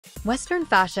Western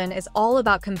fashion is all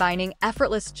about combining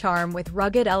effortless charm with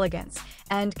rugged elegance,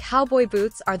 and cowboy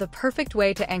boots are the perfect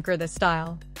way to anchor this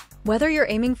style. Whether you're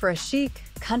aiming for a chic,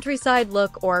 countryside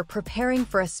look or preparing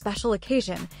for a special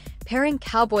occasion, pairing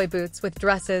cowboy boots with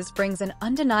dresses brings an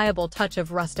undeniable touch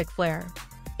of rustic flair.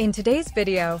 In today's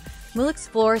video, we'll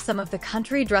explore some of the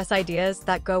country dress ideas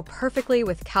that go perfectly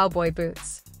with cowboy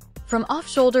boots. From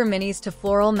off-shoulder minis to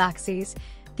floral maxis,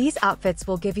 these outfits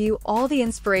will give you all the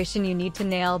inspiration you need to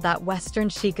nail that Western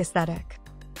chic aesthetic.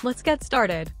 Let's get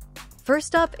started.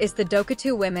 First up is the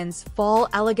Dokatu Women's Fall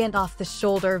Elegant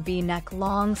Off-the-Shoulder V-neck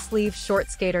long-sleeve short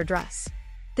skater dress.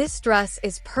 This dress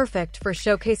is perfect for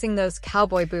showcasing those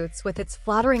cowboy boots with its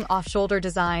flattering off-shoulder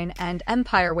design and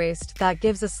empire waist that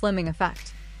gives a slimming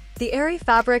effect. The airy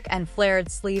fabric and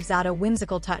flared sleeves add a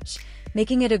whimsical touch,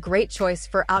 making it a great choice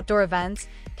for outdoor events,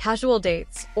 casual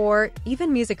dates, or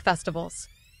even music festivals.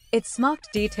 Its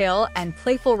smocked detail and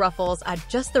playful ruffles add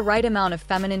just the right amount of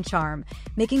feminine charm,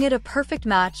 making it a perfect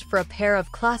match for a pair of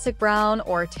classic brown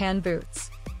or tan boots.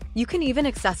 You can even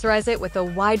accessorize it with a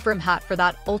wide brim hat for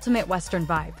that ultimate Western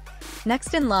vibe.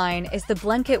 Next in line is the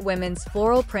Blanket Women's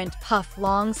Floral Print Puff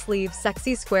Long Sleeve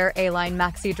Sexy Square A-line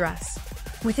maxi dress.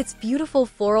 With its beautiful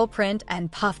floral print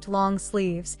and puffed long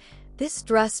sleeves, this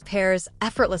dress pairs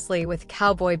effortlessly with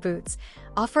cowboy boots,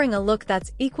 offering a look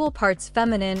that's equal parts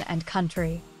feminine and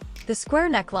country. The square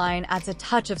neckline adds a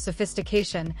touch of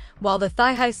sophistication, while the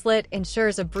thigh-high slit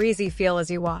ensures a breezy feel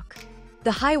as you walk.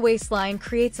 The high waistline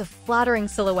creates a flattering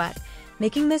silhouette,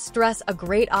 making this dress a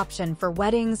great option for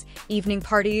weddings, evening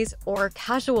parties, or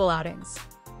casual outings.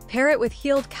 Pair it with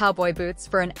heeled cowboy boots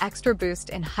for an extra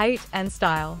boost in height and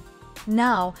style.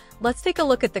 Now, let's take a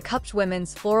look at the Cupped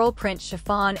Women's Floral Print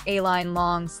Chiffon A-line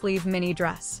long sleeve mini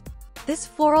dress. This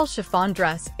floral chiffon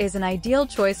dress is an ideal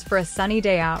choice for a sunny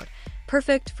day out,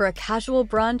 perfect for a casual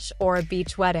brunch or a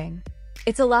beach wedding.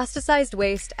 Its elasticized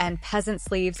waist and peasant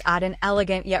sleeves add an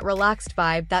elegant yet relaxed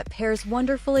vibe that pairs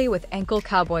wonderfully with ankle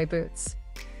cowboy boots.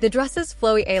 The dress's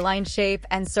flowy A-line shape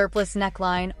and surplus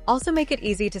neckline also make it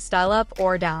easy to style up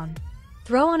or down.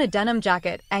 Throw on a denim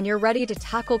jacket and you're ready to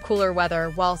tackle cooler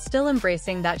weather while still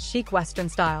embracing that chic Western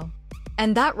style.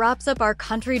 And that wraps up our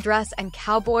country dress and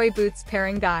cowboy boots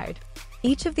pairing guide.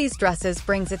 Each of these dresses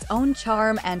brings its own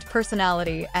charm and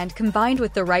personality, and combined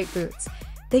with the right boots,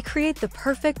 they create the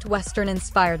perfect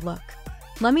Western-inspired look.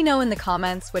 Let me know in the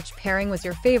comments which pairing was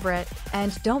your favorite,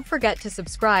 and don't forget to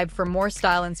subscribe for more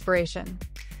style inspiration.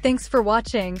 Thanks for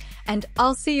watching, and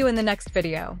I'll see you in the next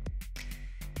video.